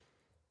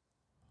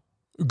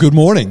Good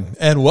morning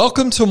and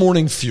welcome to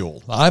Morning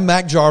Fuel. I'm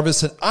Mac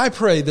Jarvis and I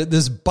pray that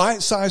this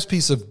bite-sized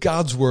piece of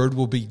God's Word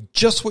will be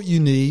just what you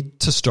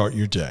need to start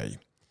your day.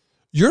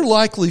 You're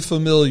likely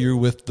familiar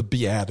with the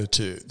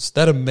Beatitudes,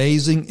 that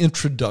amazing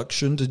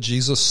introduction to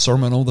Jesus'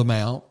 Sermon on the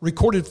Mount,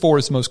 recorded for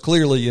us most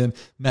clearly in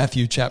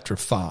Matthew chapter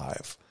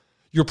 5.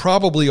 You're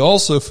probably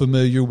also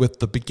familiar with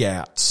the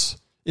begats.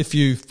 If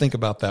you think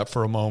about that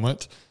for a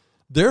moment,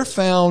 they're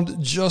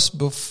found just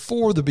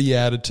before the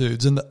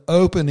Beatitudes in the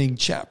opening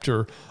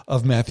chapter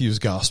of Matthew's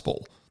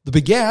Gospel. The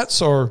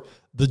begats are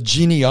the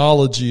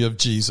genealogy of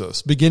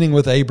Jesus, beginning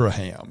with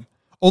Abraham.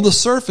 On the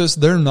surface,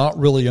 they're not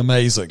really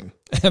amazing,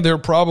 and they're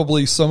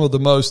probably some of the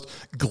most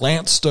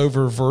glanced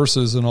over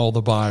verses in all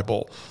the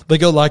Bible. They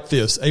go like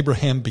this: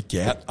 Abraham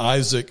begat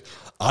Isaac,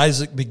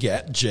 Isaac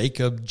begat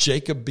Jacob,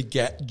 Jacob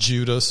begat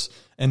Judas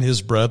and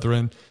his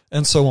brethren,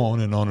 and so on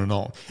and on and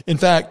on. In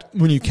fact,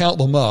 when you count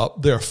them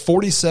up, there are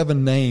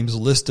 47 names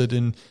listed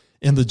in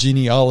the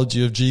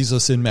genealogy of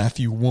Jesus in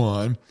Matthew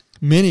 1,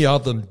 many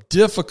of them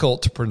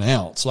difficult to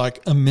pronounce,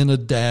 like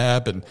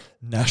Aminadab and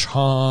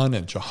Nashon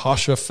and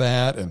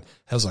Jehoshaphat and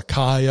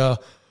Hezekiah.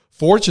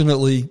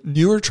 Fortunately,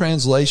 newer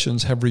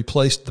translations have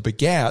replaced the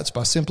begats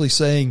by simply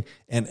saying,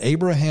 and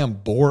Abraham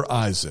bore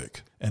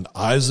Isaac, and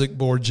Isaac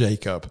bore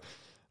Jacob.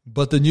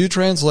 But the new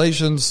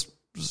translations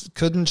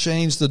couldn't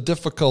change the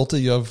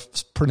difficulty of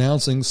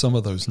pronouncing some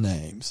of those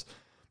names.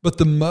 But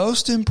the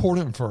most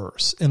important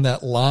verse in that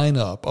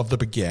lineup of the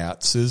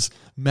begats is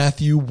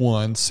Matthew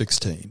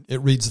 1:16. It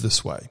reads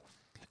this way: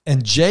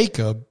 And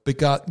Jacob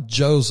begot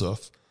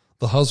Joseph,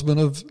 the husband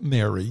of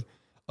Mary,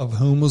 of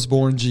whom was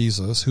born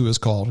Jesus, who is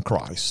called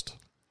Christ.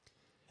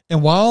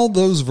 And while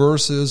those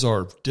verses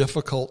are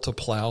difficult to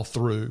plow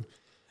through,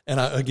 and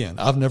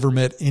I've never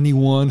met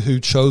anyone who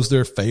chose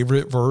their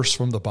favorite verse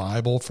from the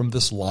Bible from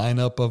this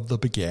lineup of the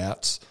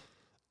begats,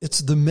 it's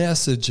the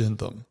message in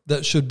them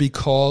that should be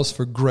cause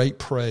for great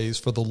praise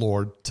for the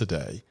Lord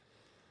today.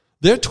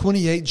 There are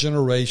 28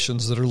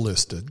 generations that are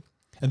listed,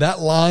 and that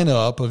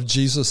lineup of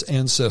Jesus'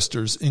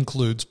 ancestors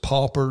includes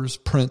paupers,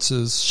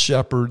 princes,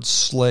 shepherds,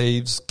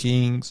 slaves,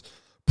 kings,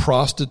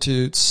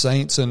 prostitutes,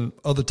 saints, and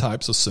other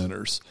types of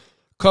sinners,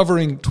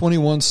 covering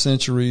 21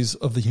 centuries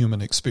of the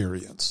human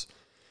experience.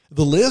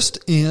 The list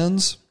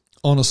ends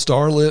on a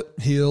starlit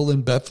hill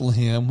in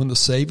Bethlehem when the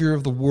Savior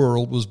of the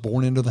world was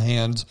born into the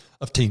hands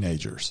of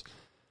teenagers.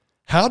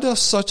 How does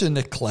such an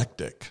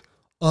eclectic,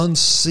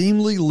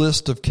 unseemly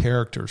list of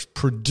characters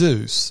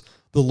produce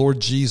the Lord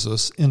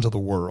Jesus into the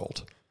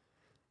world?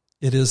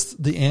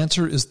 The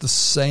answer is the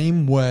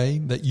same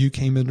way that you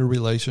came into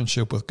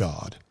relationship with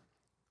God.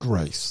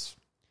 Grace.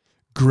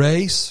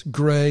 Grace,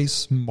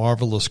 grace,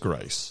 marvelous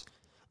grace.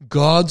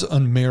 God's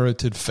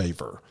unmerited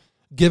favor,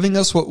 giving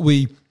us what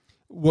we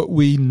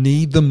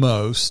need the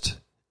most,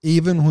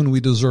 even when we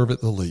deserve it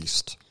the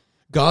least.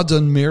 God's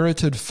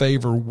unmerited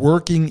favor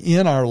working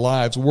in our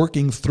lives,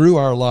 working through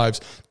our lives,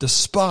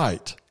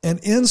 despite and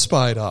in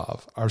spite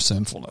of our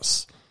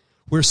sinfulness.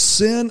 Where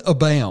sin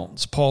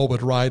abounds, Paul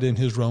would write in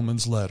his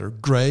Romans letter,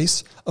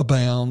 grace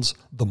abounds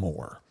the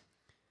more.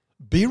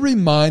 Be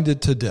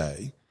reminded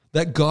today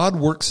that God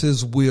works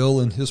his will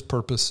and his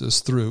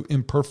purposes through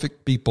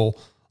imperfect people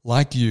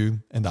like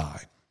you and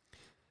I.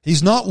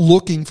 He's not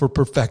looking for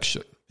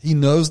perfection. He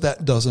knows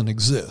that doesn't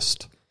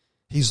exist.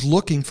 He's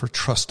looking for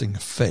trusting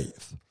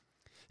faith.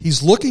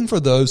 He's looking for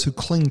those who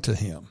cling to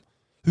him,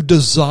 who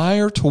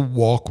desire to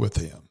walk with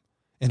him,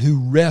 and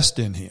who rest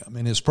in him,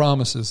 in his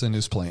promises and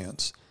his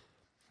plans.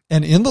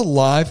 And in the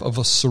life of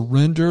a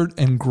surrendered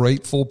and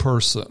grateful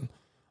person,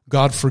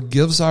 God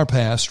forgives our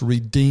past,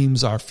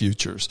 redeems our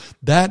futures.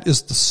 That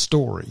is the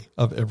story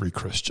of every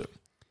Christian.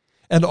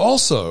 And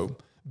also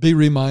be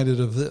reminded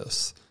of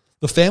this: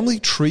 the family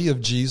tree of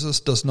Jesus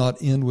does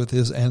not end with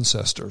his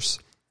ancestors.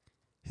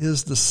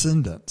 His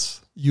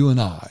descendants, you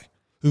and I,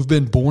 who've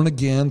been born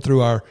again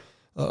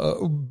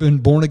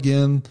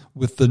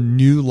with the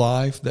new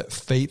life that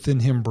faith in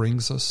him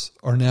brings us,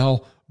 are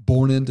now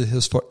born into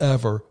his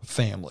forever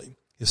family.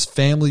 His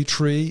family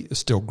tree is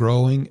still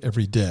growing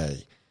every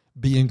day.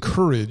 Be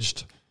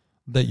encouraged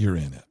that you're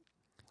in it.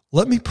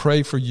 Let me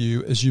pray for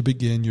you as you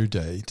begin your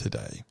day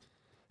today.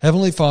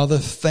 Heavenly Father,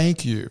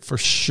 thank you for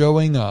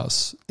showing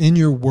us in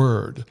your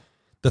word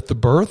that the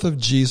birth of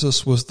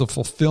Jesus was the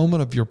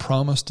fulfillment of your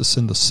promise to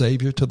send the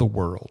Savior to the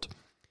world.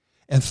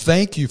 And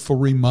thank you for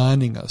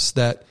reminding us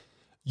that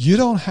you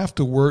don't have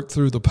to work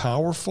through the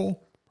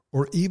powerful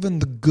or even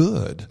the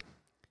good,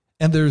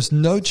 and there's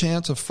no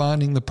chance of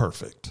finding the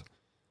perfect.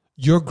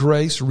 Your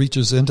grace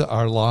reaches into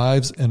our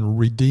lives and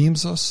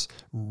redeems us,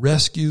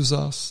 rescues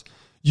us.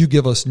 You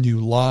give us new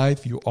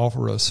life. You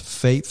offer us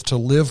faith to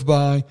live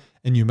by,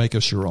 and you make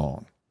us your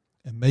own.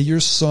 And may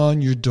your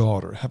son, your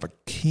daughter, have a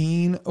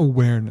keen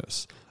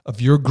awareness of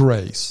your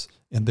grace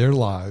in their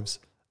lives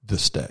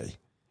this day.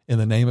 In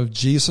the name of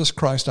Jesus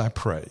Christ, I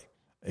pray.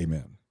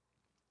 Amen.